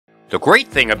The great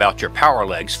thing about your Power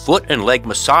Legs foot and leg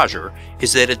massager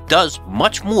is that it does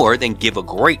much more than give a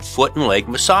great foot and leg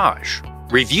massage.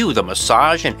 Review the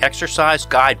Massage and Exercise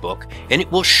Guidebook and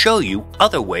it will show you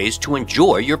other ways to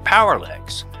enjoy your Power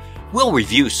Legs. We'll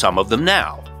review some of them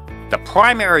now. The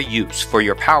primary use for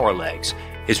your Power Legs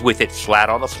is with it flat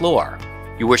on the floor.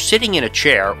 You are sitting in a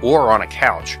chair or on a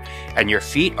couch and your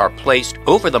feet are placed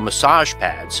over the massage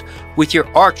pads with your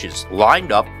arches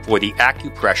lined up for the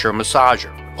acupressure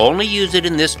massager. Only use it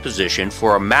in this position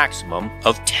for a maximum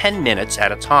of 10 minutes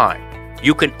at a time.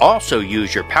 You can also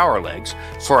use your Power Legs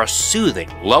for a soothing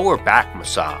lower back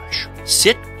massage.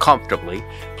 Sit comfortably,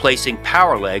 placing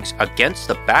Power Legs against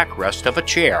the backrest of a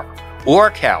chair or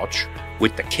a couch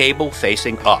with the cable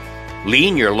facing up.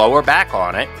 Lean your lower back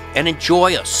on it and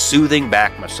enjoy a soothing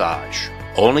back massage.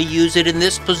 Only use it in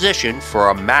this position for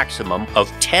a maximum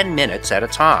of 10 minutes at a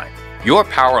time. Your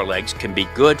Power Legs can be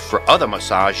good for other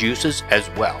massage uses as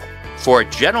well. For a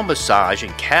gentle massage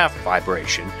and calf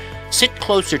vibration, sit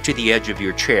closer to the edge of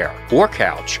your chair or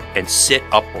couch and sit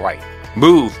upright.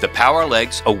 Move the Power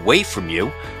Legs away from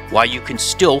you while you can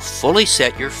still fully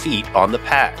set your feet on the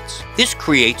pads. This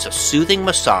creates a soothing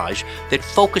massage that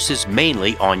focuses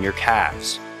mainly on your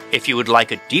calves. If you would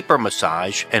like a deeper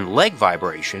massage and leg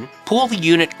vibration, pull the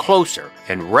unit closer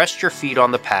and rest your feet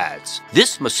on the pads.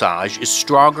 This massage is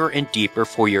stronger and deeper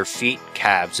for your feet,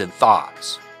 calves, and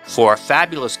thighs. For a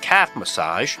fabulous calf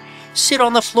massage, sit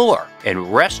on the floor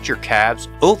and rest your calves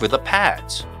over the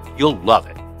pads. You'll love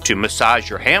it. To massage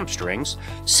your hamstrings,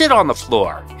 sit on the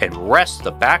floor and rest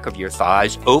the back of your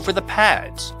thighs over the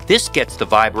pads. This gets the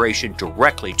vibration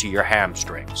directly to your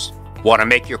hamstrings. Want to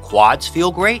make your quads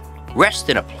feel great? Rest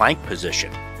in a plank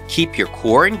position. Keep your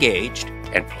core engaged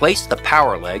and place the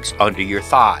Power Legs under your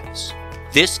thighs.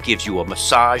 This gives you a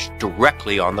massage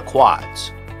directly on the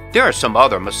quads. There are some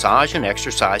other massage and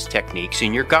exercise techniques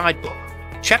in your guidebook.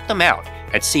 Check them out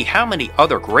and see how many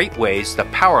other great ways the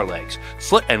Power Legs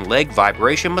foot and leg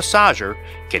vibration massager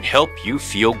can help you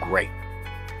feel great.